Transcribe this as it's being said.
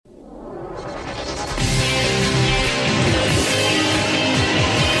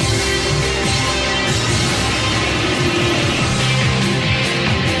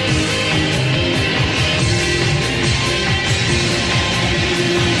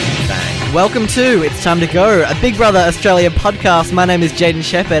Welcome to It's Time to Go, a Big Brother Australia podcast. My name is Jaden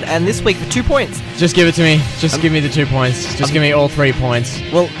Shepherd, and this week for 2 points. Just give it to me. Just give me the 2 points. Just give me all 3 points.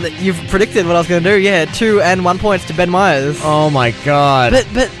 Well, you've predicted what I was going to do. Yeah, 2 and 1 points to Ben Myers. Oh my god.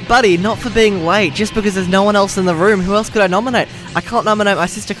 But, buddy, not for being late. Just because there's no one else in the room. Who else could I nominate? I can't nominate my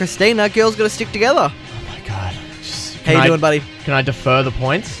sister Christina. Girls got to stick together. Oh my god. How you doing, buddy? Can I defer the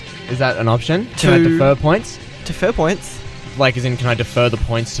points? Is that an option? To- Can I defer points? Defer points? Like, as in, can I defer the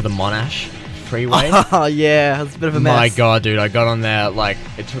points to the Monash freeway? Oh, yeah. It's a bit of a mess. My god, dude. I got on there, like,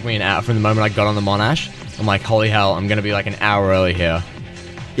 it took me an hour from the moment I got on the Monash. I'm like, holy hell, I'm going to be like an hour early here.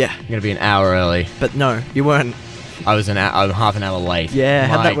 Yeah. I'm going to be an hour early. But no, you weren't. I'm half an hour late. Yeah,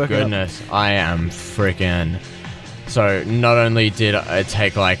 how'd that work out? My goodness, I am freaking... So, not only did it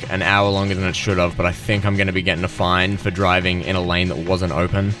take like an hour longer than it should have, but I think I'm going to be getting a fine for driving in a lane that wasn't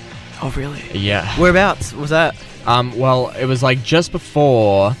open. Oh, really? Yeah. Whereabouts was that? Well, it was like just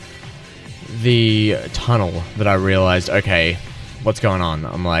before the tunnel that I realized, okay, what's going on?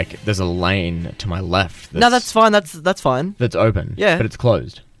 I'm like, there's a lane to my left. No, that's fine. That's fine. That's open. Yeah. But it's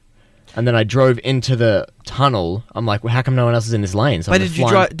closed. And then I drove into the tunnel. I'm like, well, how come no one else is in this lane? So Wait, did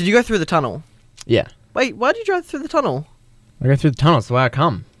you go through the tunnel? Yeah. Wait, why did you drive through the tunnel? I go through the tunnel. It's the way I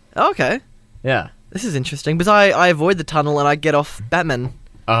come. Oh, okay. Yeah. This is interesting, because I avoid the tunnel and I get off Batman.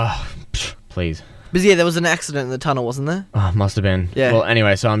 Please. Because, yeah, there was an accident in the tunnel, wasn't there? Oh, must have been. Yeah. Well,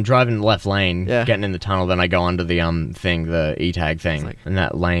 anyway, so I'm driving the left lane, Yeah. getting in the tunnel, then I go under the the E-tag thing. Like- and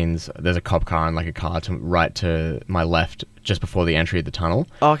that there's a cop car and like a car right to my left just before the entry of the tunnel.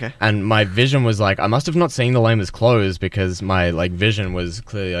 Oh, okay. And my vision was like, I must have not seen the lane was closed because my like vision was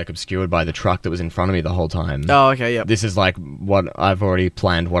clearly like obscured by the truck that was in front of me the whole time. Oh, okay, yep. This is like what I've already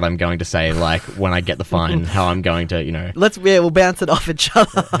planned what I'm going to say, like when I get the fine, how I'm going to, We'll bounce it off each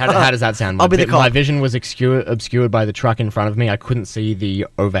other. How does that sound? I'll be the cop. My vision was obscured by the truck in front of me. I couldn't see the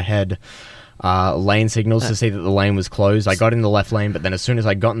overhead lane signals to see that the lane was closed. I got in the left lane, but then as soon as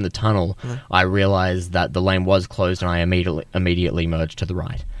I got in the tunnel, I realized that the lane was closed, and I immediately merged to the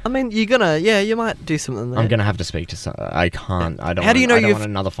right. I mean, you might do something there. I'm gonna have to speak to some. I can't. I don't. How do you know I don't you've- want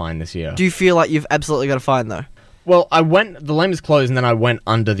another fine this year? Do you feel like you've absolutely got a fine, though? Well, the lane was closed, and then I went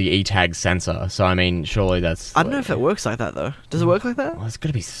under the E-tag sensor. So I mean, surely that's. I don't know if it works like that, though. Does it work like that? Well, it's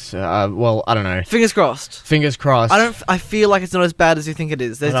gotta be. Well, I don't know. Fingers crossed. Fingers crossed. I feel like it's not as bad as you think it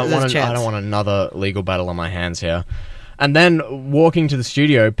is. There's a chance. I don't want another legal battle on my hands here. And then walking to the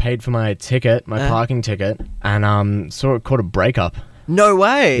studio, paid for my ticket, my parking ticket, and caught a breakup. No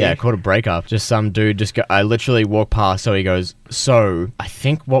way. Yeah, caught a breakup. Just some dude I literally walked past, so he goes, so I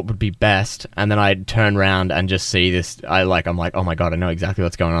think what would be best, and then I turn around and just see this, I'm like, oh my god, I know exactly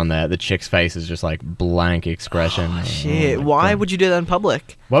what's going on there. The chick's face is just like blank expression. Oh, shit. my Why God. would you do that in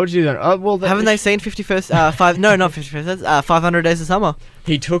public? Why would you do that? Oh, well, Haven't they seen 51st, no, not 51st, 500 Days of Summer?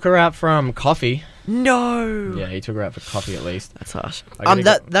 He took her out from coffee. No. Yeah, he took her out for coffee at least. That's harsh. I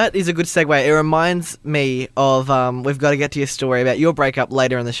gotta That is a good segue. It reminds me of we've got to get to your story about your breakup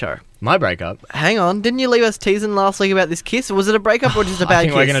later in the show. My breakup. Hang on, didn't you leave us teasing last week about this kiss? Was it a breakup or just a bad I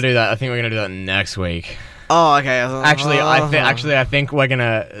think kiss? we're gonna do that. I think we're gonna do that next week. Oh, okay. Actually, I think we're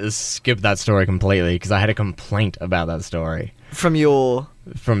gonna skip that story completely because I had a complaint about that story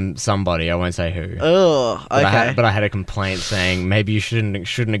from somebody. I won't say who. Oh, okay. But I had a complaint saying maybe you shouldn't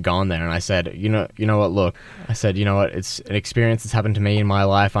have gone there. And I said, you know what? Look, I said, you know what? It's an experience that's happened to me in my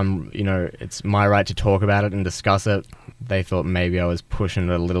life. It's my right to talk about it and discuss it. They thought maybe I was pushing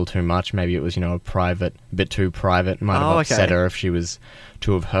it a little too much. Maybe it was, a bit too private. Might have upset her if she was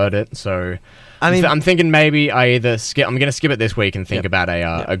to have heard it. So. I'm thinking maybe I'm going to skip it this week and think about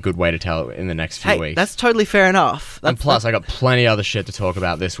a good way to tell it in the next few weeks. That's totally fair enough. And plus, I got plenty other shit to talk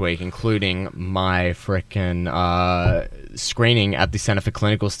about this week, including my frickin' screening at the Centre for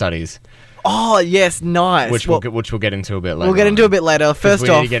Clinical Studies. Oh, yes, nice. Which we'll get into a bit later. We'll get into a bit later. First we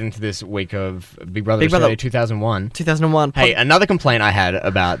off, need to get into this week of Big Brother Australia 2001. 2001. Hey, another complaint I had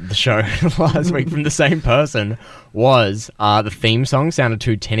about the show last week from the same person was the theme song sounded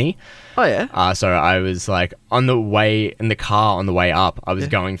too tinny. Oh, yeah? So I was like, in the car on the way up, I was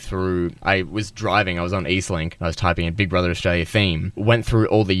going through, I was driving, I was on Eastlink, I was typing in Big Brother Australia theme, went through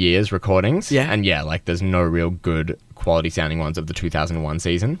all the years recordings, and there's no real good quality sounding ones of the 2001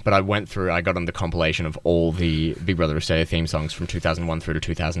 season, but I got on the compilation of all the Big Brother Australia theme songs from 2001 through to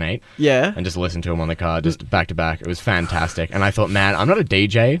 2008. Yeah. And just listened to them on the car, just back to back. It was fantastic. And I thought, man, I'm not a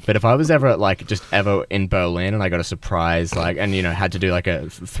DJ, but if I was ever ever in Berlin and I got a surprise, had to do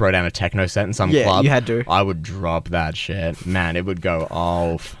throw down a techno set in some club, you had to. I would drop that shit. Man, it would go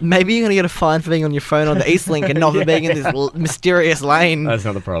off. Maybe you're going to get a fine for being on your phone on the Eastlink and not for being in this mysterious lane. That's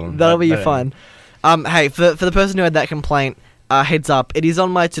not the problem. That'll be your fine. Hey, for the person who had that complaint, heads up, it is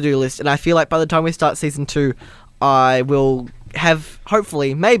on my to-do list, and I feel like by the time we start season 2, I will have,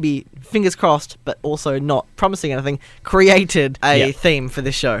 hopefully, maybe, fingers crossed, but also not promising anything, created a theme for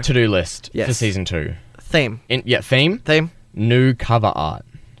this show. To-do list for Yes. season 2. Theme. Theme? Theme. New cover art.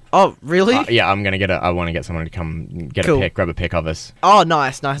 Oh, really? Yeah, I'm gonna I want to get someone to come get Cool. a pic, grab a pic of us. Oh,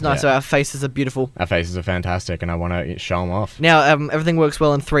 nice. Yeah. So our faces are beautiful. Our faces are fantastic, and I want to show them off. Now, everything works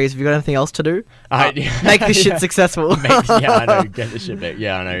well in threes. Have you got anything else to do? Yeah. Make this shit successful. Yeah, I know. Get this shit big.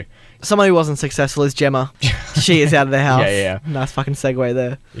 Yeah, I know. Someone who wasn't successful is Gemma. She is out of the house. Yeah. Nice fucking segue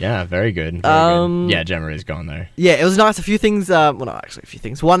there. Yeah, very good. Very good. Yeah, Gemma is gone though. Yeah, it was nice. A few things, well, not actually a few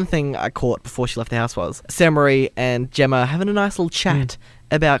things. One thing I caught before she left the house was Sarah Marie and Gemma having a nice little chat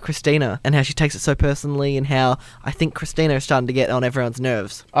about Christina and how she takes it so personally and how I think Christina is starting to get on everyone's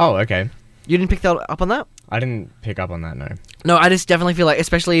nerves. Oh, okay. You didn't pick that up on that? I didn't pick up on that, no. No, I just definitely feel like,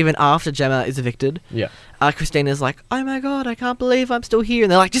 especially even after Gemma is evicted, Yeah. Christina's like, oh my god, I can't believe I'm still here.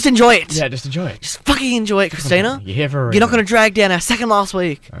 And they're like, just enjoy it. Yeah, just enjoy it. Just fucking enjoy it, Christina. You're here for a reason. You're not going to drag down our second last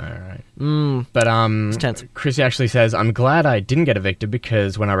week. Alright. Mm. But, It's tense. Chrissy actually says, I'm glad I didn't get evicted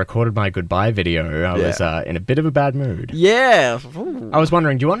because when I recorded my goodbye video, I was in a bit of a bad mood. Yeah. Ooh. I was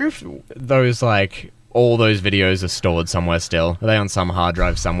wondering, do you wonder if those, like, all those videos are stored somewhere still? Are they on some hard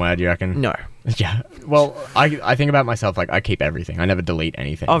drive somewhere, do you reckon? No. Yeah. Well, I think about myself, like, I keep everything. I never delete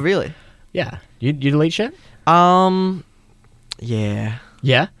anything. Oh, really? Yeah. You delete shit? Yeah.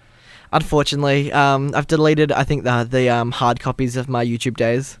 Yeah? Unfortunately, I've deleted, I think, the hard copies of my YouTube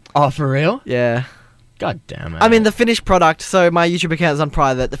days. Oh, for real? Yeah. God damn it. I mean, the finished product, so my YouTube account is on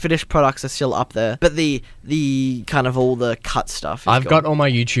private, the finished products are still up there, but the kind of all the cut stuff is I've gone. got all my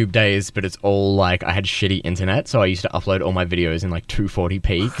YouTube days, but it's all, like, I had shitty internet, so I used to upload all my videos in, like,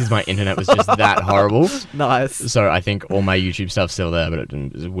 240p, because my internet was just that horrible. Nice. So I think all my YouTube stuff's still there, but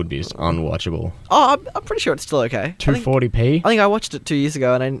it would be just unwatchable. Oh, I'm pretty sure it's still okay. 240p? I think I watched it 2 years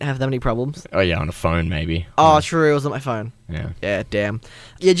ago and I didn't have that many problems. Oh, yeah, on a phone, maybe. Oh, true, it was on my phone. Yeah. Yeah, damn.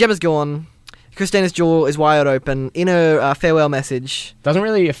 Yeah, Gemma's gone. Christina's jaw is wide open. In her farewell message... Doesn't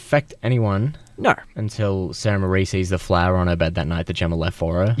really affect anyone No. until Sarah Marie sees the flower on her bed that night that Gemma left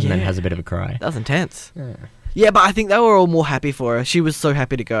for her, and then Yeah. has a bit of a cry. That was intense. Yeah. Yeah, but I think they were all more happy for her. She was so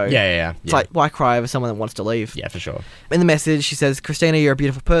happy to go. Yeah. It's like, why cry over someone that wants to leave? Yeah, for sure. In the message, she says, Christina, you're a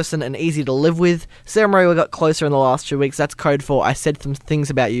beautiful person and easy to live with. Sarah Marie, we got closer in the last 2 weeks. That's code for I said some things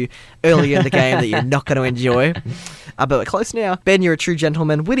about you earlier in the game that you're not going to enjoy. But we're close now. Ben, you're a true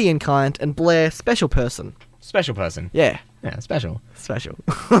gentleman, witty and kind. And Blair, special person. Special person. Yeah, Yeah, special. special.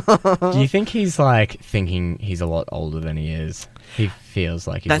 Do you think he's, like, thinking he's a lot older than he is? He feels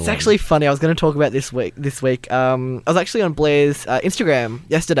like he's That's a lot actually funny. I was going to talk about this week. I was actually on Blair's Instagram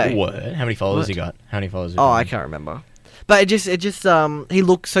yesterday. What? How many followers What? you got? How many followers? Oh, I can't remember. But it just he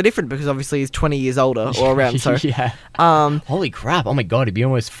looks so different because obviously he's 20 years older or around. So Yeah. Holy crap. Oh my god, he'd be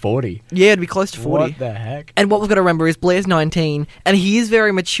almost 40. yeah, it'd be close to 40. What the heck? And what we've got to remember is Blair's 19, and he is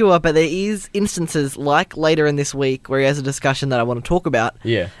very mature, but there is instances, like later in this week, where he has a discussion that I want to talk about,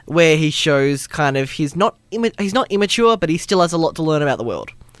 Yeah. where he shows kind of he's not immature, but he still has a lot to learn about the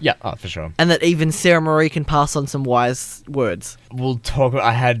world. Yeah, oh, for sure. And that even Sarah Marie can pass on some wise words. We'll talk.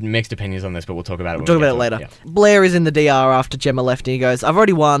 I had mixed opinions on this, but we'll talk about it. We'll talk about it later. Blair is in the DR after Gemma left, and he goes, I've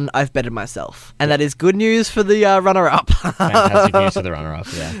already won, I've betted myself. And that is good news for the runner-up. Fantastic news to the runner-up,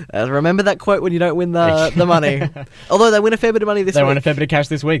 yeah. Remember that quote when you don't win the money. Although they win a fair bit of money this week. They won a fair bit of cash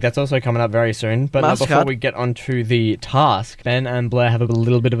this week. That's also coming up very soon. But now, before MasterCard. we get on to the task, Ben and Blair have a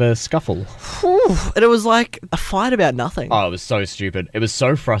little bit of a scuffle. Whew. And it was like a fight about nothing. Oh, it was so stupid. It was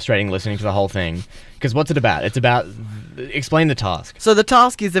so frustrating listening to the whole thing. Because what's it about? It's about... Explain the task. So the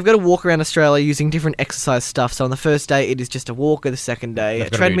task is they've got to walk around Australia using different exercise stuff. So on the first day, it is just a walk. The second day, They've a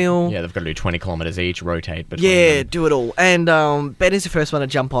got to treadmill. do, they've got to do 20 kilometres each, rotate between Yeah, them. do it all. And Ben is the first one to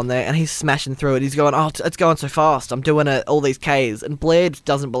jump on there, and he's smashing through it. He's going, oh, it's going so fast. I'm doing all these Ks. And Blair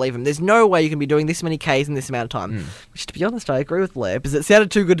doesn't believe him. There's no way you can be doing this many Ks in this amount of time. Which, to be honest, I agree with Blair, because it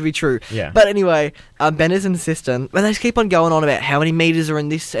sounded too good to be true. Yeah. But anyway, Ben is insistent. And they just keep on going on about how many metres are in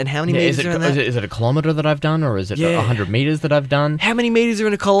this and how many Yeah, metres are in that. is it a kilometre that I've done, or is it Yeah. 100 metres that I've done? How many metres are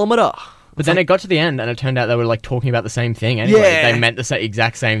in a kilometre? But then it got to the end, and it turned out they were like talking about the same thing anyway. Yeah. They meant the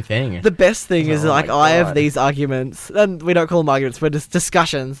exact same thing. The best thing is, Oh like, my I have God. these arguments, and we don't call them arguments, we're just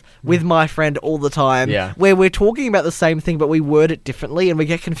discussions with my friend all the time, Yeah. where we're talking about the same thing, but we word it differently, and we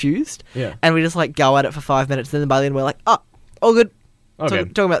get confused, Yeah. and we just, like, go at it for 5 minutes, and then by the end we're like, oh, all good. Okay.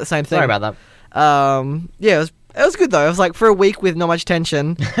 Talking about the same thing. Sorry about that. Yeah, it was good, though. It was, like, for a week with not much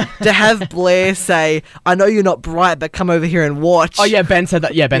tension, to have Blair say, I know you're not bright, but come over here and watch. Oh yeah, Ben said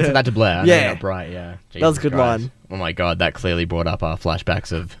that. Yeah, Ben said that to Blair. I know Yeah. you're not bright. Yeah, That was a Jesus good Christ. line. Oh my god, that clearly brought up our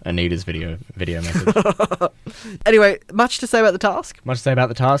flashbacks of Anita's video message. Anyway, much to say about the task? Much to say about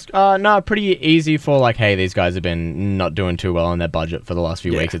the task? No, pretty easy for like, hey, these guys have been not doing too well on their budget for the last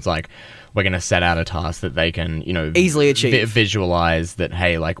few weeks. It's like, we're going to set out a task that they can, easily achieve. Visualize that,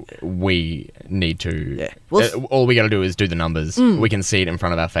 hey, like, we need to... Yeah. Well, all we got to do is do the numbers. We can see it in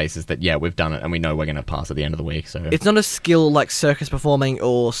front of our faces that, yeah, we've done it, and we know we're going to pass at the end of the week, so... It's not a skill like circus performing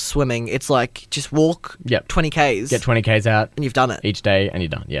or swimming. It's like, just walk 20 Ks. Get 20 Ks out. And you've done it. Each day, and you're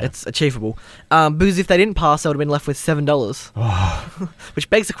done, yeah. It's achievable. Because if they didn't pass, they would have been left with $7. Which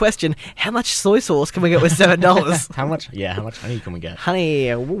begs the question, how much soy sauce can we get with $7? How much honey can we get? Honey.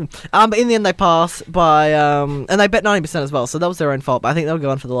 But in the end, they pass by... and they bet 90% as well, so that was their own fault, but I think they'll go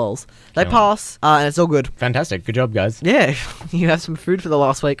on for the lols. They pass, and it's all good. Fantastic. Good job, guys. Yeah, you have some food for the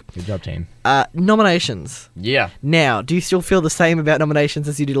last week. Good job, team. Nominations. Yeah. Now, do you still feel the same about nominations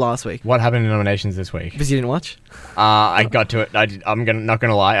as you did last week? What happened in nominations this week? Because you didn't watch? I got to it. Not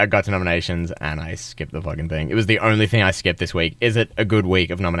gonna lie. I got to nominations and I skipped the fucking thing. It was the only thing I skipped this week. Is it a good week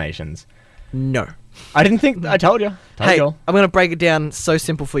of nominations? No. I didn't think. I told you. Hey, I'm gonna break it down so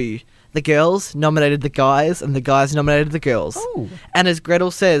simple for you. The girls nominated the guys, and the guys nominated the girls. Oh. And as Gretel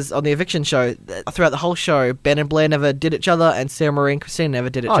says on the eviction show, throughout the whole show, Ben and Blair never did each other, and Sarah Marie and Christine never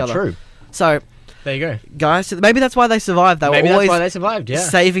did each other. True. So... There you go. Guys, maybe that's why they survived. They maybe were always that's why they survived, yeah.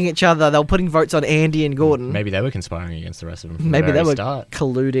 saving each other. They were putting votes on Andy and Gordon. Maybe they were conspiring against the rest of them from Maybe the very they were start.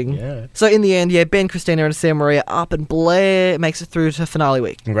 colluding. Yeah. So in the end, Ben, Christina and Sarah Marie are up, and Blair makes it through to finale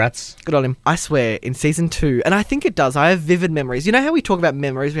week. Congrats. Good on him. I swear, in season 2, and I think it does, I have vivid memories. You know how we talk about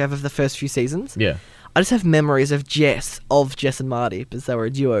memories we have of the first few seasons? Yeah. I just have memories of Jess and Marty, because they were a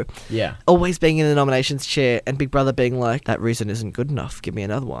duo. Yeah. Always being in the nominations chair, and Big Brother being like, that reason isn't good enough, give me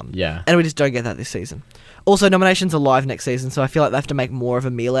another one. Yeah. And we just don't get that this season. Also, nominations are live next season, so I feel like they have to make more of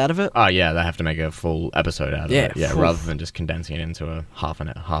a meal out of it. Oh, yeah, they have to make a full episode out of it. Yeah, Oof. rather than just condensing it into a half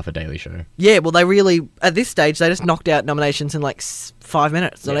a daily show. Yeah, well, they really, at this stage, they just knocked out nominations in like 5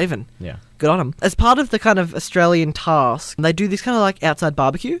 minutes, not even. Yeah. Good on them. As part of the kind of Australian task, they do this kind of like outside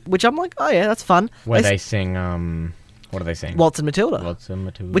barbecue, which I'm like, oh yeah, that's fun. Where they sing, what do they sing? Waltz and Matilda. Waltz and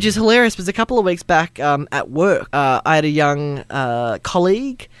Matilda. Which is hilarious, because a couple of weeks back at work, I had a young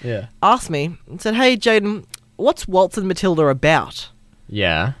colleague ask me and said, hey, Jaden, what's Waltz and Matilda about?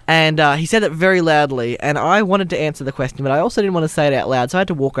 Yeah. And he said it very loudly, and I wanted to answer the question, but I also didn't want to say it out loud, so I had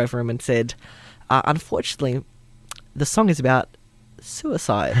to walk over him and said, unfortunately, the song is about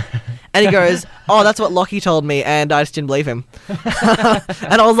suicide. And he goes, oh, that's what Lockie told me, and I just didn't believe him.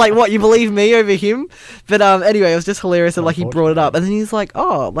 And I was like, what, you believe me over him? But anyway, it was just hilarious that like he brought it up, and then he's like,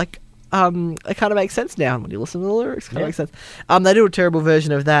 oh, like it kind of makes sense now when you listen to the lyrics. Kind of makes sense. They do a terrible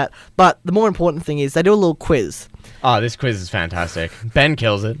version of that, but the more important thing is they do a little quiz. Oh, this quiz is fantastic. Ben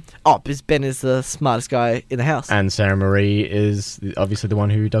kills it. Oh, because Ben is the smartest guy in the house. And Sarah Marie is obviously the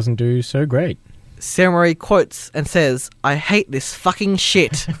one who doesn't do so great. Sarah Marie quotes and says, I hate this fucking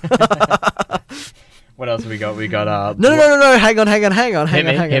shit. What else have we got? We got... No, hang on.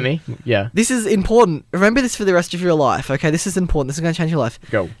 Hit me. Yeah. This is important. Remember this for the rest of your life, okay? This is important. This is going to change your life.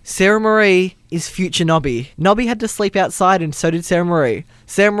 Go. Sarah Marie is future Nobby. Nobby had to sleep outside, and so did Sarah Marie.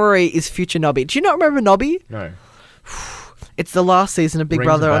 Sarah Marie is future Nobby. Do you not remember Nobby? No. It's the last season of Big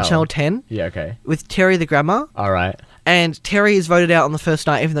Brother on Channel 10. Yeah, okay. With Terry the Grandma. All right. And Terry is voted out on the first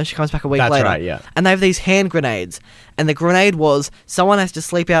night, even though she comes back a week later. That's right, yeah. And they have these hand grenades. And the grenade was, someone has to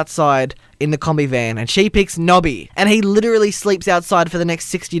sleep outside in the combi van. And she picks Nobby. And he literally sleeps outside for the next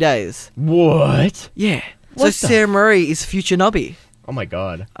 60 days. What? Yeah. So Sarah Marie is future Nobby. Oh my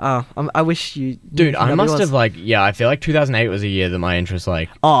god. I wish you... Dude, I must have I feel like 2008 was a year that my interest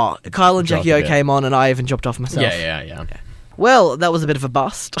Oh, Kyle and Jackie O came on and I even dropped off myself. Yeah. Well, that was a bit of a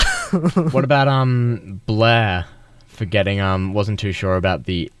bust. What about Blair forgetting wasn't too sure about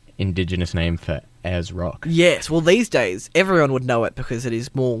the indigenous name for Ayers Rock? Yes, well these days everyone would know it because it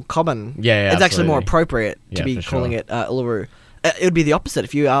is more common. Yeah, it's actually more appropriate to be calling sure. it Uluru. It would be the opposite.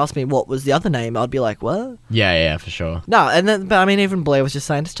 If you asked me what was the other name, I'd be like, what? Yeah, for sure. No, but I mean, even Blair was just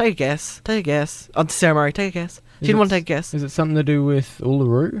saying, just take a guess. On Sarah Marie, take a guess. She didn't want to take a guess. Is it something to do with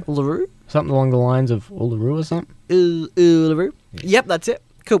Uluru? Uluru? Something along the lines of Uluru or something? Uluru. Yep, that's it.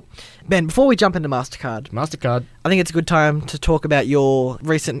 Cool. Ben, before we jump into MasterCard, I think it's a good time to talk about your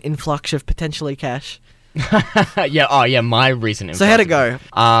recent influx of potentially cash. Yeah, my recent influx. So how'd it go?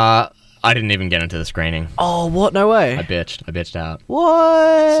 I didn't even get into the screening. Oh, what? No way. I bitched out.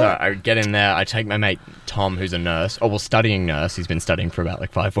 What? So I get in there, I take my mate Tom, who's a nurse, studying nurse. He's been studying for about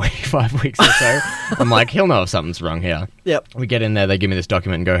like 5 weeks or so. I'm like, he'll know if something's wrong here. Yep. We get in there, they give me this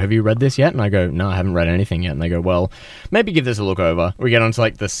document and go, have you read this yet? And I go, no, I haven't read anything yet. And they go, well, maybe give this a look over. We get onto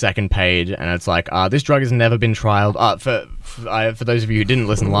like the second page and it's like, this drug has never been trialed. For those of you who didn't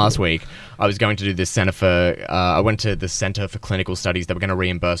listen last week, I was going to do this I went to the Center for Clinical Studies. They were going to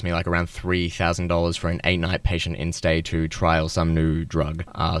reimburse me like around $3,000 for an 8-night patient in-stay to trial some new drug,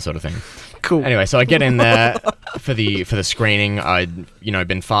 sort of thing. Cool. Anyway, so I get in there for the screening. I'd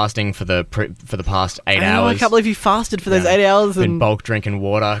been fasting for the past 8 hours. I can't believe you fasted for those 8 hours. Been bulk drinking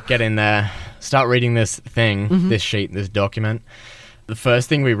water. Get in there, start reading this thing, this sheet, this document. The first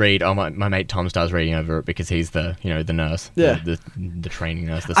thing we read, my mate Tom starts reading over it because he's the nurse, the training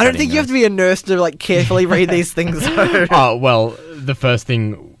nurse. I don't think you have to be a nurse to like carefully read these things. Oh well, the first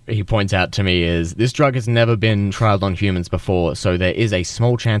thing he points out to me is this drug has never been trialed on humans before, so there is a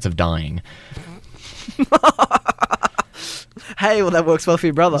small chance of dying. Hey, well that works well for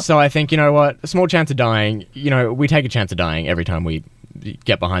your brother. So I think, you know what, a small chance of dying. We take a chance of dying every time we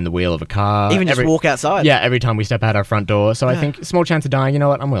get behind the wheel of a car. Even just walk outside. Yeah, every time we step out our front door. So I think small chance of dying, you know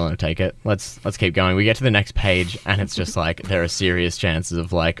what, I'm willing to take it. Let's keep going. We get to the neaked page and it's just like there are serious chances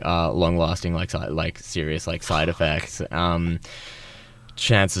of like long lasting like serious like side effects.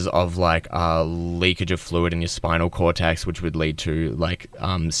 Chances of like leakage of fluid in your spinal cortex, which would lead to like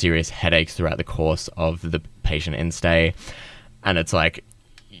serious headaches throughout the course of the patient in stay. And it's like,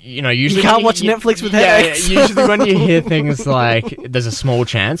 usually you can't watch Netflix with headaches. Yeah, usually when you hear things like there's a small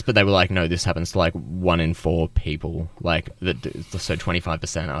chance, but they were like, no, this happens to like 1 in 4 people, like so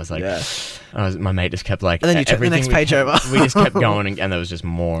 25%. I was like, my mate just kept like, and then you took the next page over. We just kept going, and there was just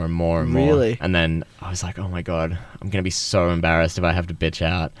more and more and more. Really? And then I was like, oh my god, I'm gonna be so embarrassed if I have to bitch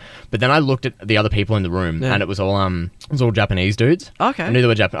out. But then I looked at the other people in the room, and it was all Japanese dudes. Okay. I knew they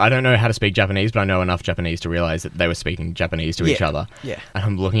were Japanese. I don't know how to speak Japanese, but I know enough Japanese to realize that they were speaking Japanese to each other. Yeah. And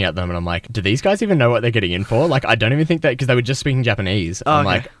I'm looking at them and I'm like, do these guys even know what they're getting in for? Like, I don't even think that, because they were just speaking Japanese. I'm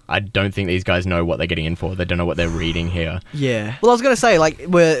like, I don't think these guys know what they're getting in for. They don't know what they're reading here. Yeah. Well, I was going to say, like,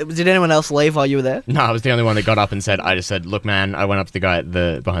 did anyone else leave while you were there? No, I was the only one that got up and I just said, look, man, I went up to the guy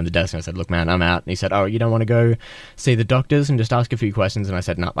behind the desk and I said, look, man, I'm out. And he said, oh, you don't want to go see the doctors and just ask a few questions? And I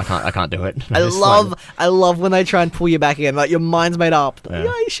said, no, I can't do it. I love when they try and pull you back in. Like, your mind's made up. Yeah,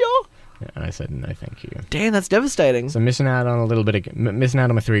 you sure? Yeah, and I said, no, thank you. Damn, that's devastating. So missing out on my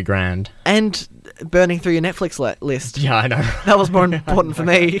 $3,000. And burning through your Netflix list. Yeah, I know. That was more important for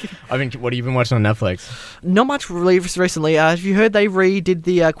me. What have you been watching on Netflix? Not much released recently. Have you heard they redid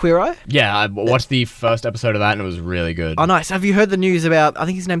the Queer Eye? Yeah, I watched the first episode of that and it was really good. Oh, nice. Have you heard the news about, I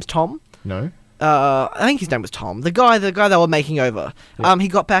think his name's Tom? No. I think his name was Tom. The guy they were making over. Yeah. He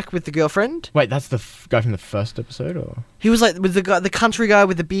got back with the girlfriend. Wait, that's the guy from the first episode, or? He was like with the country guy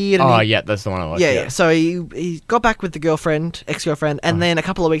with the beard. And yeah, that's the one I watched. Yeah. So he got back with the ex-girlfriend, and then a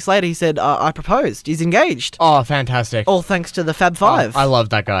couple of weeks later he said, I proposed. He's engaged. Oh, fantastic. All thanks to the Fab Five. I loved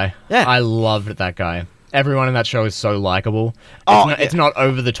that guy. Yeah. I loved that guy. Everyone in that show is so likable. It's not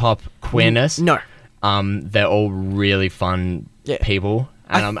over the top queerness. No. They're all really fun people.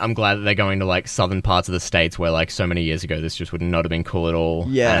 And I'm glad that they're going to like southern parts of the States where like so many years ago this just would not have been cool at all.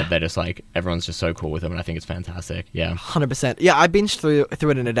 Yeah. And they're just like, everyone's just so cool with them and I think it's fantastic. Yeah. 100%. Yeah, I binged through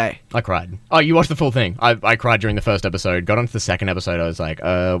it in a day. I cried. Oh, you watched the full thing? I cried during the first episode. Got onto the second episode, I was like,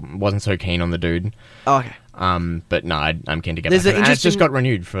 wasn't so keen on the dude. Oh, okay. But no, I'm keen to get back. And it's just got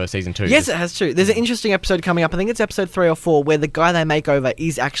renewed for season 2. Yes, it has too. There's an interesting episode coming up. I think it's episode 3 or 4 where the guy they make over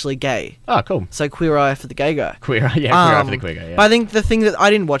is actually gay. Oh, cool. So Queer Eye for the gay guy. Queer Eye for the queer guy, yeah. But I think the thing that I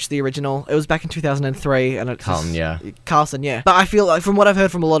didn't watch the original, it was back in 2003 and it's Carlson, yeah. But I feel like from what I've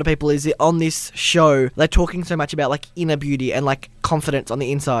heard from a lot of people is that on this show, they're talking so much about like inner beauty and like confidence on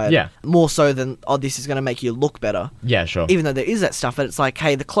the inside. Yeah. More so than, this is going to make you look better. Yeah, sure. Even though there is that stuff, but it's like,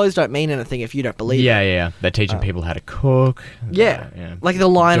 hey, the clothes don't mean anything if you don't believe it. Yeah. They're teaching people how to cook. Yeah. Like the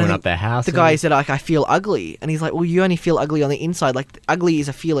line, doing up their house. The guy said, like, I feel ugly. And he's like, well, you only feel ugly on the inside. Like, ugly is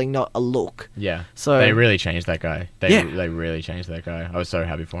a feeling, not a look. Yeah. So they really changed that guy. They really changed that guy. I was so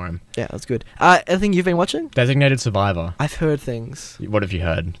happy for him. Yeah, that's good. Anything you've been watching? Designated Survivor. I've heard things. What have you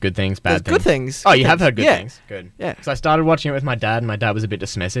heard? Good things, bad things? Good things. Oh, you have heard good things? Good. Yeah. Because I started watching it with my dad, and my dad was a bit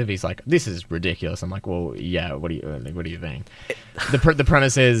dismissive. He's like, this is ridiculous. I'm like, well, yeah, what do you think? The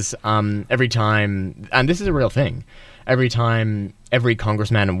premise is, every time, and this is a real thing, every time every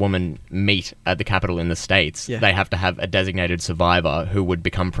congressman and woman meet at the Capitol in the States, they have to have a designated survivor who would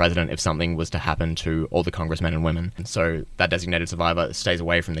become president if something was to happen to all the congressmen and women. And so that designated survivor stays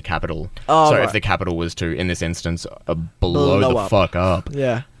away from the Capitol. If the Capitol was to, in this instance, blow the fuck up,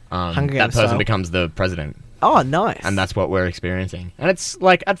 that person becomes the president. Oh, nice. And that's what we're experiencing. And it's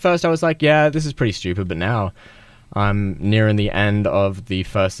like, at first I was like, yeah, this is pretty stupid, but now I'm nearing the end of the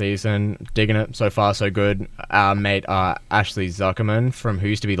first season, digging it. So far, so good. Our mate Ashley Zuckerman, from who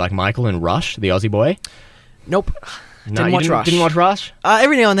used to be like Michael in Rush, the Aussie boy. Nope. No, Didn't watch Rush. Didn't watch Rush?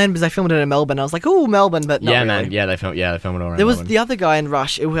 Every now and then, because they filmed it in Melbourne. I was like, "Oh, Melbourne," but not Yeah, really. man. Yeah, they filmed it all around There was Melbourne. the other guy in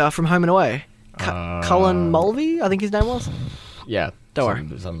Rush from Home and Away, Cullen Mulvey, I think his name was. Yeah. Don't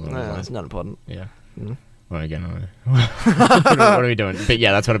worry. Something along those No, lines. it's not important. Yeah. Mm. Well, again, what are we doing? But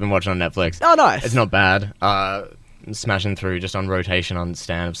yeah, that's what I've been watching on Netflix. Oh, nice. It's not bad. Smashing through just on rotation on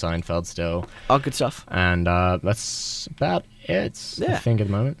Stan of Seinfeld still. Oh, good stuff. And that's about it, I think, at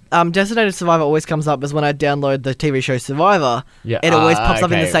the moment. Designated Survivor always comes up as when I download the TV show Survivor. Yeah. It always pops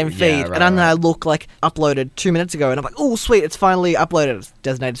up in the Okay. same Yeah, feed. right, and then right. I look like uploaded 2 minutes ago and I'm like, oh, sweet, it's finally uploaded. It's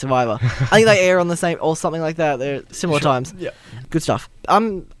Designated Survivor. I think they air on the same, or something like that. They're similar times. Yeah. Good stuff.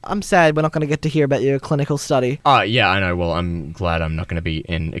 I'm sad we're not going to get to hear about your clinical study. Yeah, I know. Well, I'm glad I'm not going to be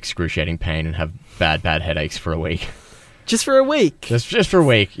in excruciating pain and have bad headaches for a week. Just for a week. Just for a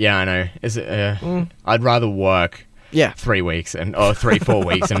week. Yeah, I know. Is it? I'd rather work Yeah. 3 weeks or 4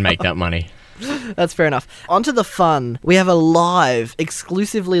 weeks and make that money. That's fair enough. On to the fun. We have a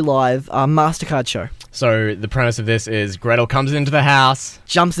exclusively live MasterCard show. So the premise of this is Gretel comes into the house.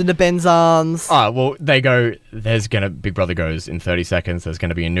 Jumps into Ben's arms. Oh, well, they go, Big Brother goes, in 30 seconds, there's going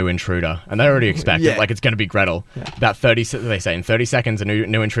to be a new intruder. And they already expect Yeah. it, like it's going to be Gretel. Yeah. About 30, they say, in 30 seconds, a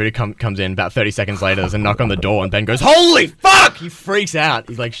new intruder comes in. About 30 seconds later, there's a knock on the door, and Ben goes, holy fuck! He freaks out.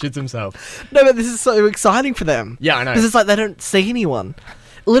 He, like, shits himself. No, but this is so exciting for them. Yeah, I know. Because it's like they don't see anyone.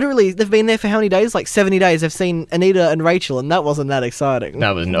 Literally, they've been there for how many days? Like 70 days. They've seen Anita and Rachel, and that wasn't that exciting.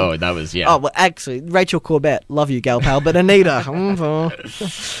 That was, yeah. Oh, well, actually, Rachel Corbett, love you, gal pal, but Anita. So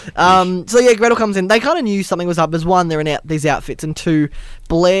yeah, Gretel comes in. They kind of knew something was up. As one, they're in these outfits, and two,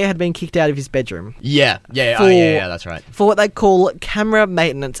 Blair had been kicked out of his bedroom Yeah, For- that's right. for what they call camera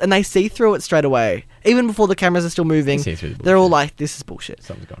maintenance, and they see through it straight away. Even before the cameras are still moving, They see through the they're all bullshit. like, this is bullshit.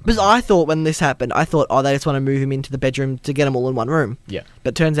 Something's going on. Because I thought when this happened, they just want to move him into the bedroom to get them all in one room. Yeah.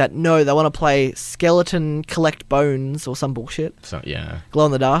 But turns out, no, they want to play skeleton collect bones or some bullshit. So, yeah. Glow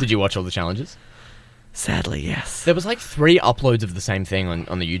in the dark. Did you watch all the challenges? Sadly, yes. There was like 3 uploads of the same thing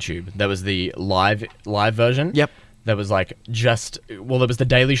on the YouTube. There was the live version. Yep. There was like there was the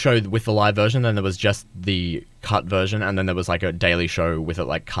Daily Show with the live version, then there was just the cut version, and then there was like a Daily Show with it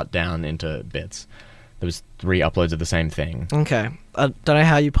like cut down into bits. There was 3 uploads of the same thing. Okay. I don't know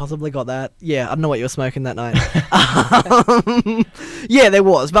how you possibly got that. Yeah, I don't know what you were smoking that night. Yeah, there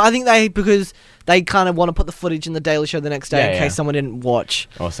was. But I think because they kind of want to put the footage in the Daily Show the next day in Yeah. case someone didn't watch.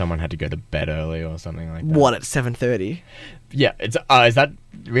 Or someone had to go to bed early or something like that. What, at 7:30? Yeah, it's is that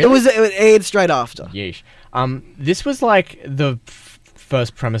really? It aired straight after. Yeesh. This was like the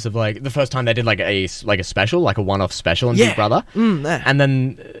first premise of like the first time they did like a special, like a one-off special in Big Brother. Yeah. And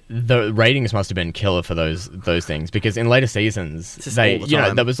then the ratings must have been killer for those things, because in later seasons Just they all the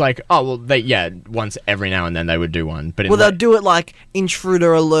time. there was like once every now and then they would do one. But in Well, they'll do it like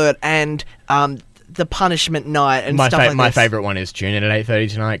Intruder Alert and the Punishment Night and stuff like my this. favorite one is tune in at 8:30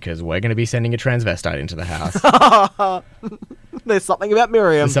 tonight, because we're going to be sending a transvestite into the house. There's something about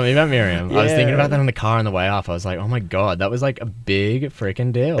Miriam. There's something about Miriam. I was thinking Yeah. about that in the car on the way off. I was like, oh my god, that was like a big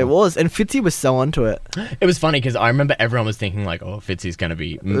freaking deal. It was, and Fitzy was so onto it. It was funny because I remember everyone was thinking like, oh, Fitzy's going to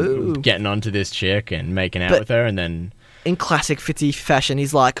be Ooh. getting onto this chick and making out But- with her, and then In classic Fitzy fashion,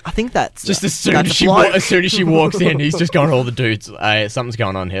 he's like, I think that's just as soon that's as a she bloke. walks in, he's just going to all the dudes. Something's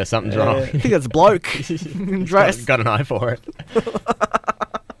going on here. Something's wrong. I think that's a bloke. Dress. got an eye for it.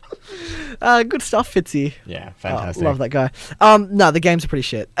 Good stuff, Fitzy. Yeah, Oh, fantastic. love that guy. No, the games are pretty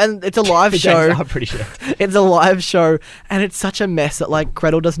shit, and it's a live The show. games are pretty shit. It's a live show, and it's such a mess that like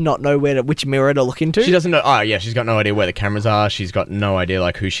Gretel does not know which mirror to look into. She doesn't know. Oh, yeah, she's got no idea where the cameras are. She's got no idea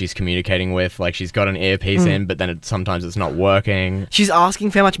like who she's communicating with. Like she's got an earpiece in, but then sometimes it's not working. She's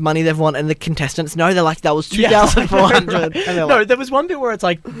asking for how much money they've won, and the contestants know. They're like, that was Yeah. 2,400. And they're No, like, there was one bit where it's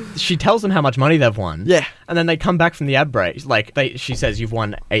like she tells them how much money they've won. Yeah. And then they come back from the ad break. Like she says, you've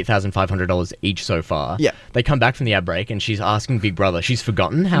won $8,500 each so far. Yeah. They come back from the ad break and she's asking Big Brother. She's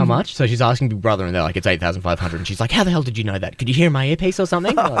forgotten how much, so she's asking Big Brother, and they're like, it's 8,500. And she's like, how the hell did you know that? Could you hear my earpiece or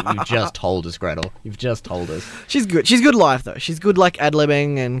something? Like, you've just told us, Gretel. You've just told us. she's good. She's good live though. She's good like ad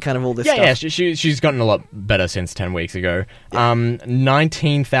libbing and kind of all this Yeah, stuff. yeah. She's gotten a lot better since 10 weeks ago.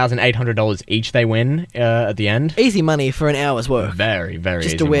 $19,800 each they win at the end. Easy money for an hour's work. Very, very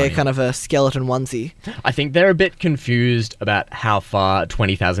Just easy to wear money. kind of a skeleton onesie. I think they're a bit confused about how far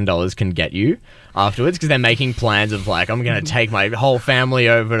 $20,000 can get you afterwards, because they're making plans of like, I'm going to take my whole family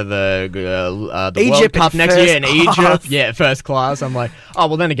over to the World Egypt Cup in next year in first class. Egypt. Yeah, first class. I'm like, oh,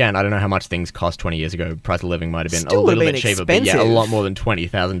 well, then again, I don't know how much things cost 20 years ago. Price of living might have been Still a little would've bit been cheaper, but yeah, a expensive. lot more than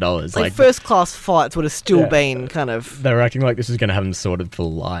 $20,000. Like first class flights would have still Yeah. been kind of. They were acting like this was going to have them sorted for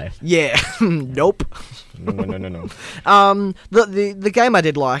life. Yeah. Nope. No. The game I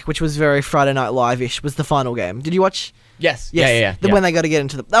did like, which was very Friday Night Live-ish, was the final game. Did you watch? Yes. Yes. Yeah. When they got to get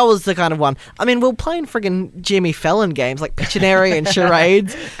into that was the kind of one. I mean, we were playing friggin' Jimmy Fallon games like Pictionary and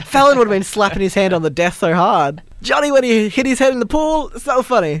charades. Fallon would have been slapping his hand on the desk so hard. Johnny, when he hit his head in the pool, so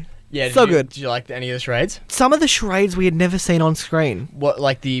funny. Yeah, so did you, good. Did you like any of the charades? Some of the charades we had never seen on screen. What,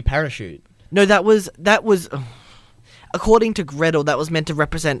 like the parachute? No, that was. According to Gretel, that was meant to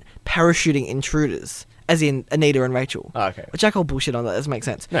represent parachuting intruders, as in Anita and Rachel. Oh, okay. Which I call bullshit on that. Doesn't make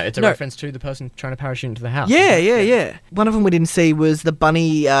sense. No, it's a reference to the person trying to parachute into the house. Yeah. One of them we didn't see was the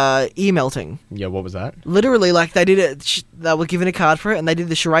bunny ear melting. Yeah, what was that? Literally, like, they did it. They were given a card for it, and they did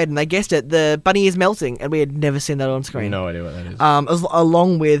the charade, and they guessed it. The bunny is melting, and we had never seen that on screen. No idea what that is. It was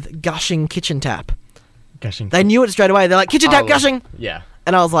along with gushing kitchen tap. Gushing. They knew it straight away. They're like, kitchen tap Oh, gushing! Yeah.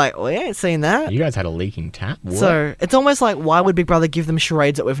 And I was like, we ain't seen that. You guys had a leaking tap? What? So, it's almost like, why would Big Brother give them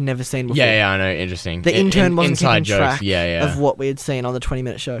charades that we've never seen before? Yeah, I know. Interesting. The intern wasn't inside keeping jokes. track Yeah. of what we had seen on the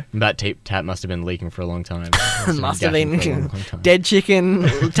 20-minute show. That tap must have been leaking for a long time. Must have been Gushing for a long time. dead chicken,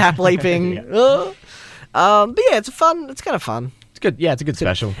 tap leaping. Yeah. But yeah, it's kind of fun. It's good. Yeah, it's a good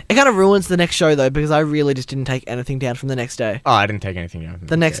special. It kind of ruins the next show though, because I really just didn't take anything down from the next day. Oh, I didn't take anything out.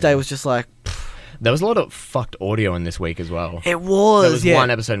 The next day was just like, There was a lot of fucked audio in this week as well. it was. There was yeah. one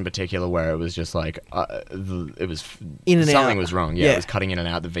episode in particular where it was just like it was In and something out. was wrong. Yeah, Yeah. it was cutting in and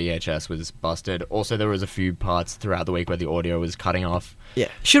out. The VHS was busted. Also, there was a few parts throughout the week where the audio was cutting off. Yeah.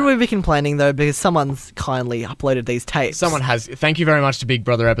 Should we be complaining though, because someone's kindly uploaded these tapes? Someone has. Thank you very much to Big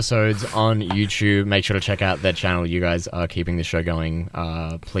Brother Episodes on YouTube. Make sure to check out their channel. You guys are keeping the show going.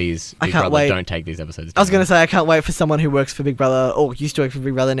 Please, I Big can't Brother, wait. don't take these episodes. I was down. gonna say I can't wait for someone who works for Big Brother or used to work for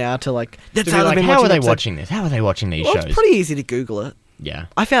Big Brother now to like. That's To be how like, they've been how are they episodes. watching this? How are they watching these Well, shows? it's pretty easy to Google it. Yeah.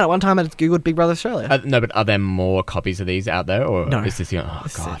 I found it one time and it's Googled Big Brother Australia. No, but are there more copies of these out there, or No. is this the? Oh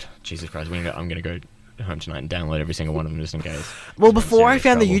This is God, Jesus Christ! I'm gonna go home tonight and download every single one of them just in case. Well, I'm before I serious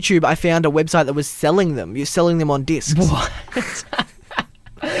found the trouble. YouTube, I found a website that was selling them. You're selling them on discs. What?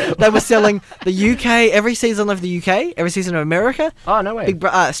 They were selling the UK, every season of the UK, every season of America, Oh no way!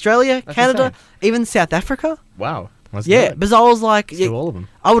 Australia, That's Canada, insane. even South Africa. Wow. Let's do Yeah, it. because I was like, Let's do all of them.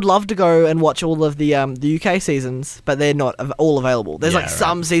 I would love to go and watch all of the UK seasons, but they're not all available. There's Yeah, like right.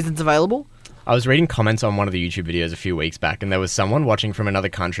 some seasons available. I was reading comments on one of the YouTube videos a few weeks back, and there was someone watching from another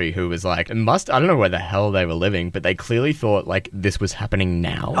country who was like, I don't know where the hell they were living, but they clearly thought like this was happening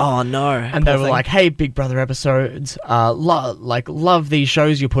now. Oh no! And they Poor were thing. like, "Hey, Big Brother episodes, love these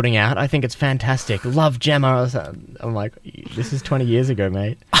shows you're putting out. I think it's fantastic. Love Gemma." I'm like, "This is 20 years ago,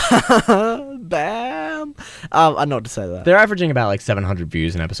 mate." Bam. I know what to say to that. They're averaging about like 700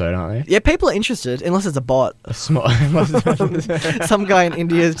 views an episode, aren't they? Yeah, people are interested, unless it's a bot. A small. Some guy in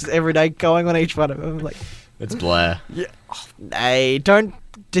India is just every day going on each one of them. Like, It's Blair. hey, don't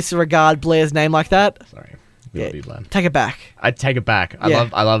disregard Blair's name like that. Sorry, we Yeah. love you, Blair. Take it back. I take it back. Yeah.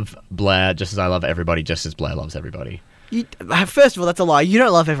 I love Blair just as I love everybody, just as Blair loves everybody. First of all, that's a lie. You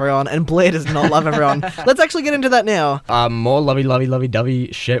don't love everyone, and Blair does not love everyone. Let's actually get into that now. More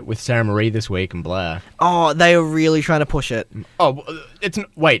lovey-dovey shit with Sarah Marie this week and Blair. Oh, they are really trying to push it. Oh,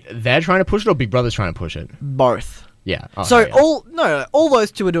 wait, they're trying to push it or Big Brother's trying to push it? Both. Yeah. Oh, So yeah. all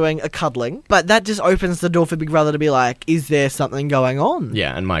those two are doing a cuddling, but that just opens the door for Big Brother to be like, is there something going on?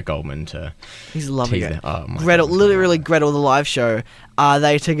 Yeah, and Mike Goldman to He's loving tease it. it. Oh, my Gretel, God. literally Gretel, the live show. Are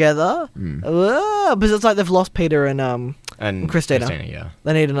they together? Because it's like they've lost Peter and And Christina. yeah.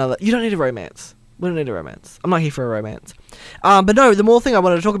 They need another. You don't need a romance. We don't need a romance. I'm not here for a romance. But no, the more thing I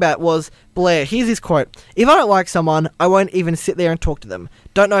wanted to talk about was Blair. Here's his quote. If I don't like someone, I won't even sit there and talk to them.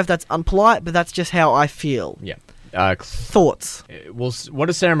 Don't know if that's unpolite, but that's just how I feel. Yeah. Thoughts? Well, what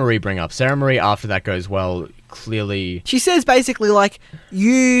does Sarah Marie bring up? Sarah Marie, after that goes well, clearly... She says basically like,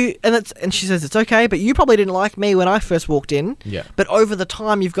 and she says it's okay, but you probably didn't like me when I first walked in. Yeah. But over the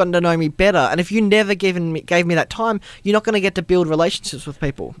time, you've gotten to know me better. And if you never gave me that time, you're not going to get to build relationships with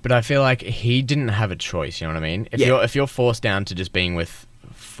people. But I feel like he didn't have a choice, you know what I mean? If you're forced down to just being with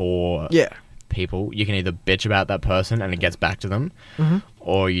four people, you can either bitch about that person and it gets back to them,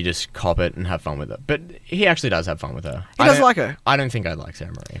 or you just cop it and have fun with it. But he actually does have fun with her. He does like her. I don't think I'd like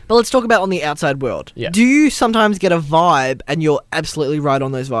Sarah Marie. But let's talk about on the outside world. Yeah. Do you sometimes get a vibe and you're absolutely right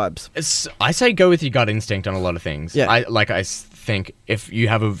on those vibes? I say go with your gut instinct on a lot of things. Yeah. I think if you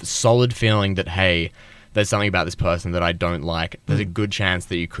have a solid feeling that, hey, there's something about this person that I don't like, there's a good chance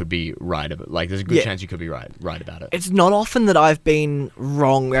that you could be right about, like, there's a good chance you could be right about it. It's not often that I've been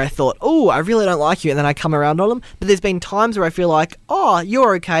wrong where I thought, oh, I really don't like you, and then I come around on them. But there's been times where I feel like, oh,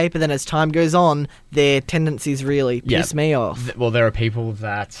 you're okay, but then as time goes on, their tendencies really piss me off. Well, there are people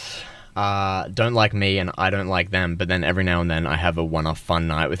that don't like me and I don't like them, but then every now and then I have a one-off fun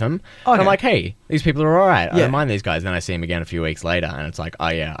night with them. Okay. And I'm like, hey, these people are alright. I Yeah. don't mind these guys. Then I see them again a few weeks later and it's like, oh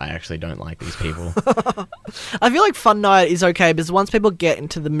yeah, I actually don't like these people. I feel like fun night is okay because once people get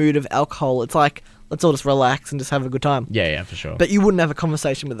into the mood of alcohol, it's like, let's all just relax and just have a good time. Yeah, for sure. But you wouldn't have a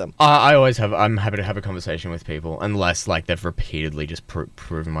conversation with them. I'm happy to have a conversation with people unless like they've repeatedly just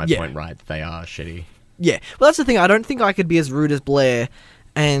proven my point right. They are shitty. Yeah. Well, that's the thing. I don't think I could be as rude as Blair.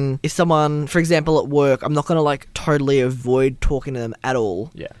 And if someone, for example, at work, I'm not going to like totally avoid talking to them at all.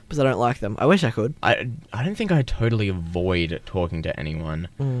 Yeah. Because I don't like them. I wish I could. I don't think I totally avoid talking to anyone.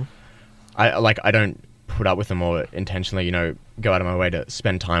 Mm. I don't put up with them or intentionally, go out of my way to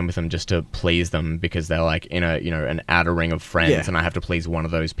spend time with them just to please them because they're like in a, an outer ring of friends and I have to please one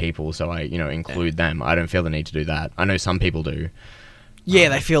of those people. So I, include them. I don't feel the need to do that. I know some people do. Yeah,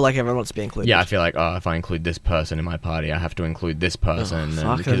 they feel like everyone wants to be included. Yeah, I feel like, if I include this person in my party, I have to include this person. This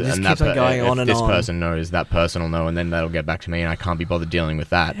person knows, that person will know, and then that'll get back to me, and I can't be bothered dealing with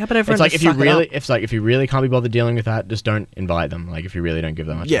that. Yeah, but everyone if you really can't be bothered dealing with that, just don't invite them. Like, if you really don't give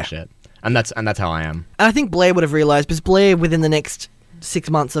them much of a shit. And that's how I am. And I think Blair would have realised, because Blair, within the next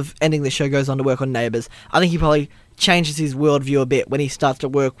 6 months of ending the show, goes on to work on Neighbours. I think he probably changes his worldview a bit when he starts to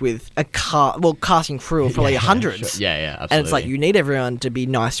work with a casting crew of probably hundreds. Sure. Yeah, absolutely. And it's like, you need everyone to be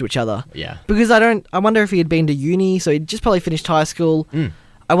nice to each other. Yeah. Because I wonder if he had been to uni, so he'd just probably finished high school.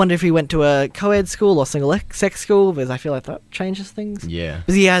 I wonder if he went to a co-ed school or single-sex school, because I feel like that changes things. Yeah.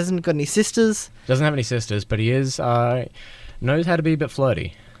 Because he hasn't got any sisters. Doesn't have any sisters, but he knows how to be a bit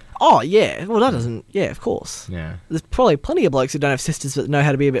flirty. Oh, yeah. Well, that doesn't... Yeah, of course. Yeah. There's probably plenty of blokes who don't have sisters but know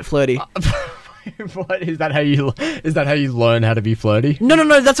how to be a bit flirty. What is that? How you learn how to be flirty?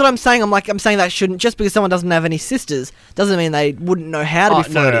 No. That's what I'm saying. I'm saying that shouldn't, just because someone doesn't have any sisters doesn't mean they wouldn't know how to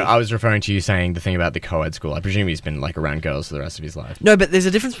be flirty. No. I was referring to you saying the thing about the co-ed school. I presume he's been like around girls for the rest of his life. No, but there's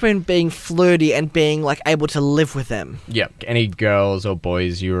a difference between being flirty and being like able to live with them. Yeah. Any girls or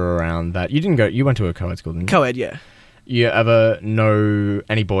boys you were around that you didn't go? You went to a co-ed school, didn't you? Co-ed, yeah. You ever know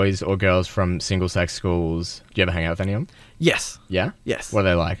any boys or girls from single-sex schools? Do you ever hang out with any of them? Yes. Yeah? Yes. What are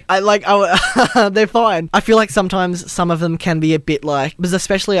they like? They're fine. I feel like sometimes some of them can be a bit like, because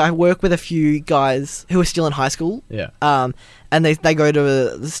especially I work with a few guys who are still in high school. Yeah. And they go to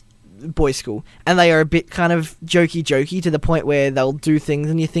this boys' school, and they are a bit kind of jokey to the point where they'll do things,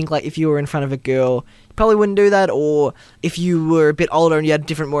 and you think like if you were in front of a girl, you probably wouldn't do that, or if you were a bit older and you had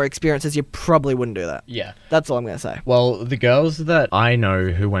more experiences, you probably wouldn't do that. Yeah. That's all I'm going to say. Well, the girls that I know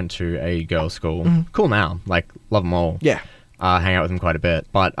who went to a girls' school, cool now, like, love them all. Yeah. Hang out with them quite a bit.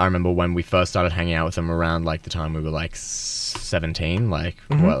 But I remember when we first started hanging out with them around, like, the time we were, like, 17, like,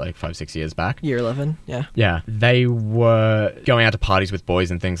 5-6 years back. Year 11, yeah. Yeah. They were going out to parties with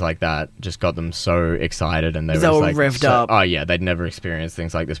boys and things like that, just got them so excited, and they were like... revved up. Oh, yeah, they'd never experienced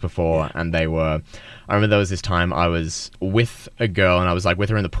things like this before, and they were... I remember there was this time I was with a girl, and I was, like, with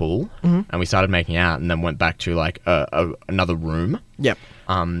her in the pool, and we started making out, and then went back to, like, another room. Yep.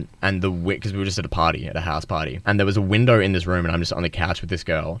 And because we were just at a house party, and there was a window in this room, and I'm just on the couch with this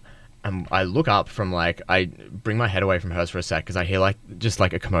girl, and I look up from, like, I bring my head away from hers for a sec, because I hear, like, just,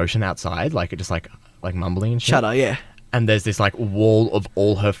 like, a commotion outside, like, just, like mumbling and shit. Shut up, yeah. And there's this, like, wall of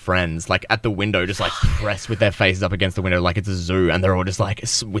all her friends, like, at the window, just, like, pressed with their faces up against the window like it's a zoo. And they're all just, like,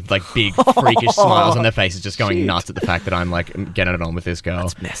 with, like, big, freakish smiles on their faces, just going nuts at the fact that I'm, like, getting it on with this girl.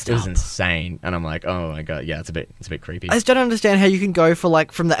 That's messed It was up. insane. And I'm like, oh, my God, yeah, it's a bit creepy. I just don't understand how you can go for,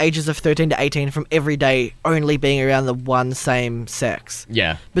 like, from the ages of 13 to 18 from every day only being around the one same sex.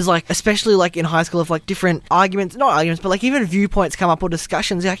 Yeah. Because, like, especially, like, in high school, if, like, different arguments, not arguments, but, like, even viewpoints come up or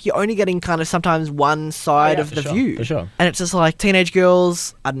discussions, like, you're only getting kind of sometimes one side of the view. For sure. And it's just, like, teenage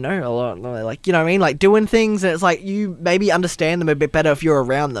girls, I don't know, a lot, like, you know what I mean? Like, doing things, and it's like, you maybe understand them a bit better if you're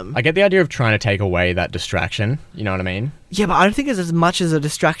around them. I get the idea of trying to take away that distraction, you know what I mean? Yeah, but I don't think it's as much as a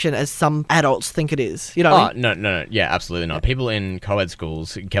distraction as some adults think it is. You know what I mean? No. Yeah, absolutely not. People in co-ed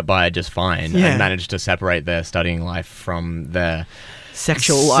schools get by just fine Yeah. and manage to separate their studying life from their...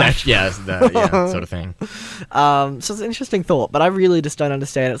 Sexual life. Sort of thing. So it's an interesting thought, but I really just don't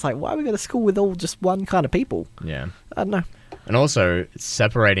understand. It's like, why are we going to school with all just one kind of people? Yeah. I don't know. And also,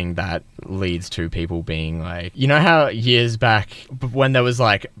 separating that leads to people being like... You know how years back, when there was,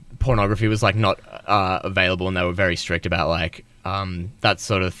 like, pornography was, like, not available, and they were very strict about, like, that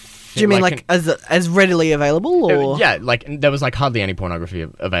sort of Do you mean like as readily available, or yeah, like there was like hardly any pornography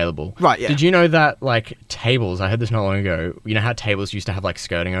available. Right, yeah. Did you know that like tables? I heard this not long ago. You know how tables used to have like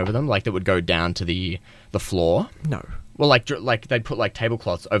skirting over them, like that would go down to the floor. no? Well, like they'd put like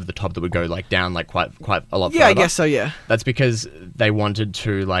tablecloths over the top that would go like down like quite a lot. Yeah, I further. guess so. Yeah. That's because they wanted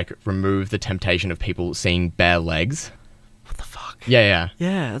to like remove the temptation of people seeing bare legs. What the fuck? Yeah.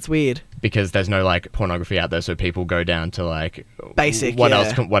 Yeah, that's weird. Because there's no like pornography out there, so people go down to like Basic, What yeah.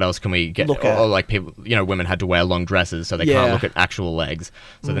 else? What else can we get? Look at. Or like people, women had to wear long dresses, so they Yeah. can't look at actual legs.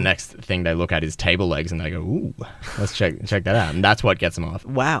 So the next thing they look at is table legs, and they go, "Ooh, let's check that out." And that's what gets them off.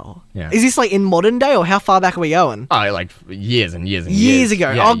 Wow. Yeah. Is this like in modern day, or how far back are we going? Oh, like years and years and Years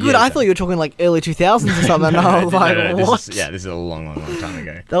ago. Yeah, Oh, good. years I ago. thought you were talking like early 2000s or something. I was like, no, what? This is a long time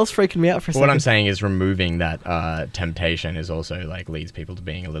ago. That was freaking me out for a But second. what I'm saying is removing that temptation is also like leads people to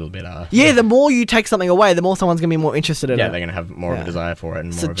being a little bit Yeah, the more you take something away, the more someone's gonna be more interested in yeah, it. they're gonna have more of Yeah. a desire for it and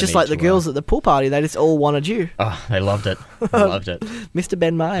more So of a just need like the to, girls at the pool party, they just all wanted you, Oh, they loved it. They loved it. Mr.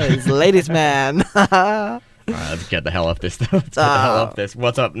 Ben Myers, ladies man. Alright, let's get the hell off this. Let's get the hell off this.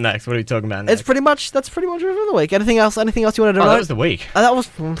 What's up next? What are we talking about next? That's pretty much it for the week. Anything else you wanted to know? that was the week. That was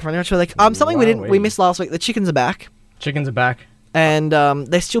pretty much the week. Something we Wowee. missed last week. The chickens are back, Chickens are back. and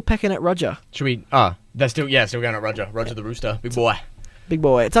they're still pecking at Roger, Should we? They're still going at Roger. Roger the rooster, big boy. big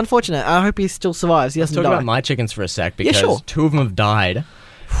boy. It's unfortunate. I hope he still survives. He Let's doesn't talk die. about my chickens for a sec Yeah, because sure. 2 of them have died,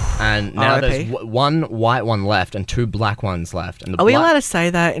 and now R.I.P. there's one white one left and 2 black ones left. And the Are we allowed to say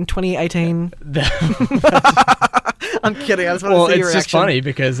that in 2018? I'm kidding. I just want Well, to see your it's reaction. just funny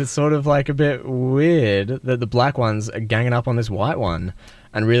because it's sort of like a bit weird that the black ones are ganging up on this white one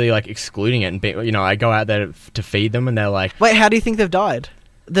and really like excluding it. And I go out there to feed them, and they're like, Wait, how do you think they've died?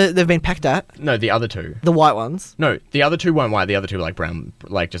 They've been pecked at, no, the other 2. the white ones. No, the other 2 weren't white. The other 2 were like brown,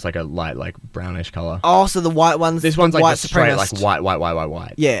 like just like a light, like brownish color. Oh, so the white ones. This one's like white just straight, like supremacist.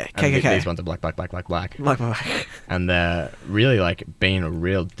 white. Yeah, And KKK. these ones are black. Like, And they're really like being a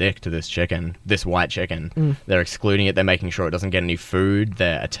real dick to this white chicken. Mm. They're excluding it. They're making sure it doesn't get any food.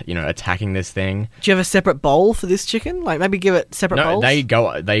 They're attacking this thing. do you have a separate bowl for this chicken? Like maybe give it separate No,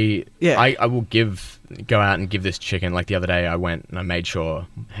 bowls. Yeah. I will go out and give this chicken. Like the other day, I went and I made sure,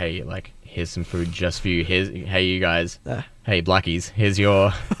 hey, like here's some food just for you. Hey, you guys. Hey, blackies. Here's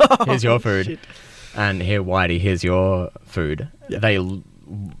your food. Shit. And here, Whitey, here's your food. Yeah.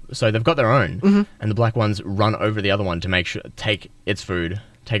 So they've got their own, Mm-hmm. and the black ones run over the other one to take its food,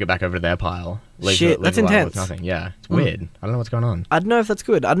 take it back over to their pile. Shit, that's the other one intense. with nothing. Yeah, it's weird. I don't know what's going on. I don't know if that's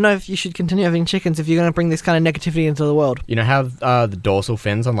good. I don't know if you should continue having chickens if you're going to bring this kind of negativity into the world. You know how the dorsal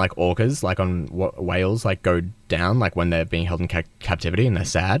fins on like orcas, like on whales, like go down, like when they're being held in captivity and they're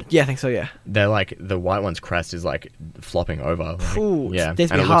sad. Yeah, I think so. Yeah. They're like the white one's crest is like flopping over. Like, Ooh, yeah, it's and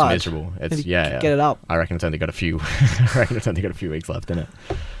to be it looks hard. miserable. It's Maybe yeah. get it up. I reckon it's only got a few. I reckon it's only got a few weeks left in it.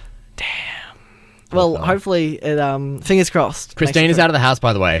 Well, fella. hopefully, it fingers crossed. Christina's out of the house,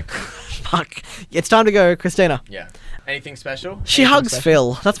 by the way. Fuck. It's time to go, Christina. Yeah. Anything special? She Anything hugs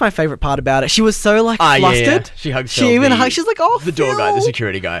special? Phil. That's my favorite part about it. She was so like flustered. Yeah. She hugs Phil. She even the- hugged. She's like, "Oh, the door guy, the Phil."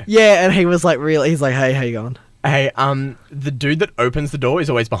 security guy. Yeah, and he was like, "Really?" He's like, "Hey, how you going?" Hey, the dude that opens the door is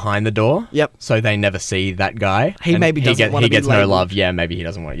always behind the door. Yep. So they never see that guy. He And maybe doesn't wanna He be gets no labelled. love. Yeah, maybe he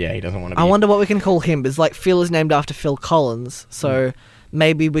doesn't want. Yeah, he doesn't want to. Be. I wonder what we can call him. It's like Phil is named after Phil Collins, so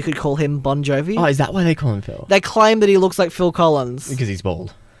maybe we could call him Bon Jovi. Oh, is that why they call him Phil? They claim that he looks like Phil Collins. Because he's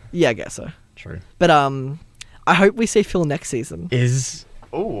bald. Yeah, I guess so. True. But I hope we see Phil next season.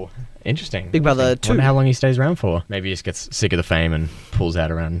 Interesting. Big Brother Interesting. 2. Wonder how long he stays around for. Maybe he just gets sick of the fame and pulls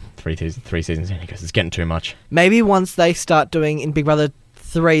out around three seasons in. He goes, it's getting too much. Maybe once they start doing in Big Brother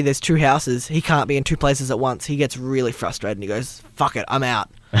 3, there's 2 houses. He can't be in 2 places at once. He gets really frustrated and he goes, "Fuck it, I'm out."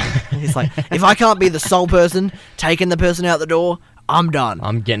 He's like, "If I can't be the sole person taking the person out the door, I'm done."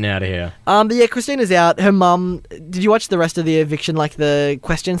 I'm getting out of here. But yeah, Christina's out. Her mum. Did you watch the rest of the eviction, like the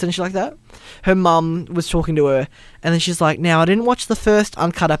questions and shit like that? Her mum was talking to her, and then she's like, "Now I didn't watch the first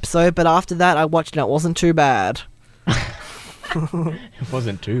uncut episode, but after that I watched and it wasn't too bad." It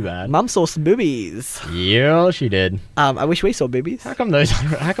wasn't too bad. Mum saw some boobies. Yeah, she did. I wish we saw boobies. How come those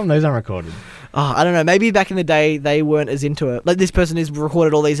aren't recorded? Oh, I don't know. Maybe back in the day they weren't as into it. Like this person who's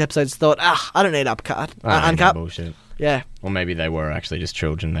recorded all these episodes thought, I don't need uncut. Uncut. Bullshit. Yeah, Or maybe they were actually just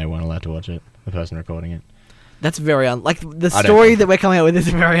children. They weren't allowed to watch it. The person recording it. that's very like the I don't story think- that we're coming out with is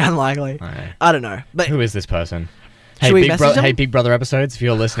very unlikely. Alright. I don't know, but Who is this person? Should we message them? Hey, Big Brother episodes, if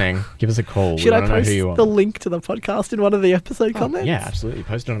you're listening, give us a call. should We I want to know post who you are. the link to the podcast in one of the episode comments? Yeah, absolutely.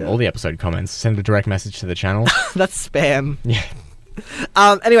 Post it on all the episode comments. Send a direct message to the channel. That's spam. Yeah.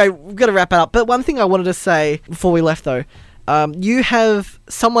 Anyway, we've got to wrap it up. But one thing I wanted to say before we left, though, you have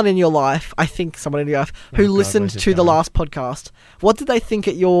someone in your life, I think someone in your life, who God, listened where's this to the going? last podcast. What did they think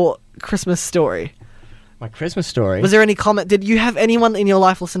at your Christmas story? My Christmas story. Was there any comment? Did you have anyone in your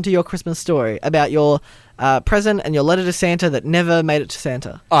life listen to your Christmas story about your present and your letter to Santa that never made it to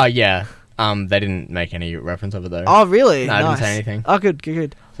Santa? Oh, yeah. They didn't make any reference of it, though. Oh, really? No, I didn't Nice. say anything. Oh,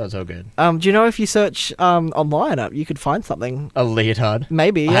 good. So it's all good. Do you know if you search online, you could find something? A leotard.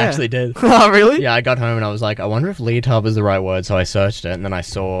 Maybe, yeah. I actually did. Oh, really? Yeah, I got home and I was like, I wonder if leotard was the right word, so I searched it, and then I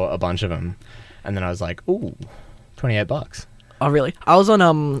saw a bunch of them. And then I was like, ooh, $28. Oh, really? I was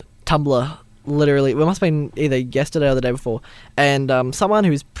on Tumblr, literally. It must have been either yesterday or the day before. And someone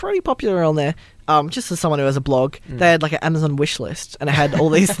who's pretty popular on there, just as someone who has a blog, they had like an Amazon wish list, and it had all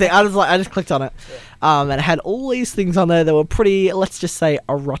these things. I just clicked on it, and it had all these things on there that were pretty, let's just say,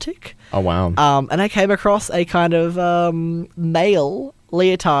 erotic. Oh, wow. And I came across a kind of male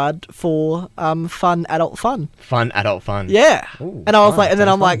leotard for fun adult fun. Fun adult fun. Yeah. Ooh, and I was fun. like, and then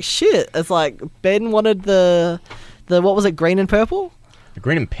Sounds I'm fun. like, shit. It's like Ben wanted the what was it, green and purple? The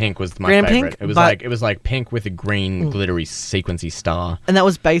green and pink was my Green and favorite. pink, It was but- like pink with a green glittery sequency star. And that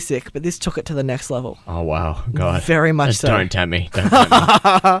was basic, but this took it to the next level. Oh, wow. God. Very much so. Don't tempt me. Don't tempt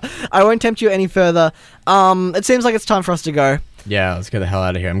me. I won't tempt you any further. It seems like it's time for us to go. Yeah, let's get the hell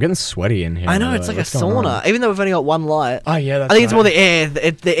out of here. I'm getting sweaty in here. I know, by the it's way. like a What's going on? sauna, even though we've only got one light. Oh, yeah, that's I think it's right. more the air,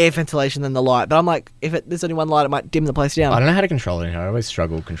 the air ventilation than the light. But I'm like, if there's only one light, it might dim the place down. I don't know how to control it in here. I always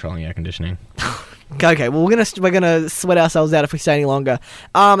struggle controlling air conditioning. Okay, well we're gonna sweat ourselves out if we stay any longer.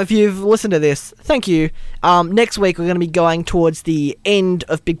 If you've listened to this, thank you. Next week we're gonna be going towards the end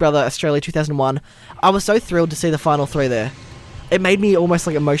of Big Brother Australia 2001. I was so thrilled to see the final three there. It made me almost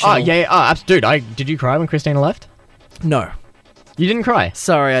like emotional. Oh, yeah. Dude, did you cry when Christina left? No, You didn't cry.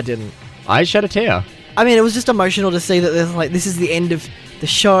 sorry, I didn't. I shed a tear. I mean, it was just emotional to see that there's like this is the end of the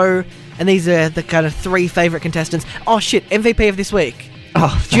show, and these are the kind of three favorite contestants. Oh shit, MVP of this week.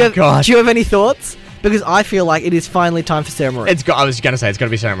 Oh, Do you have God. Do you have any thoughts? Because I feel like it is finally time for Sarah Marie. I was going to say, it's got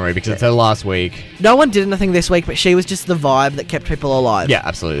to be Sarah Marie because it's her last week. No one did anything this week, but she was just the vibe that kept people alive. Yeah,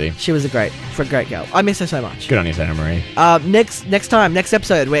 absolutely. She was a great girl. I miss her so much. Good on you, Sarah Marie. Next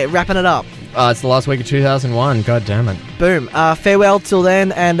episode, we're wrapping it up. It's the last week of 2001. God damn it. Boom. Farewell till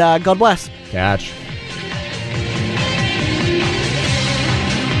then, and God bless. Catch.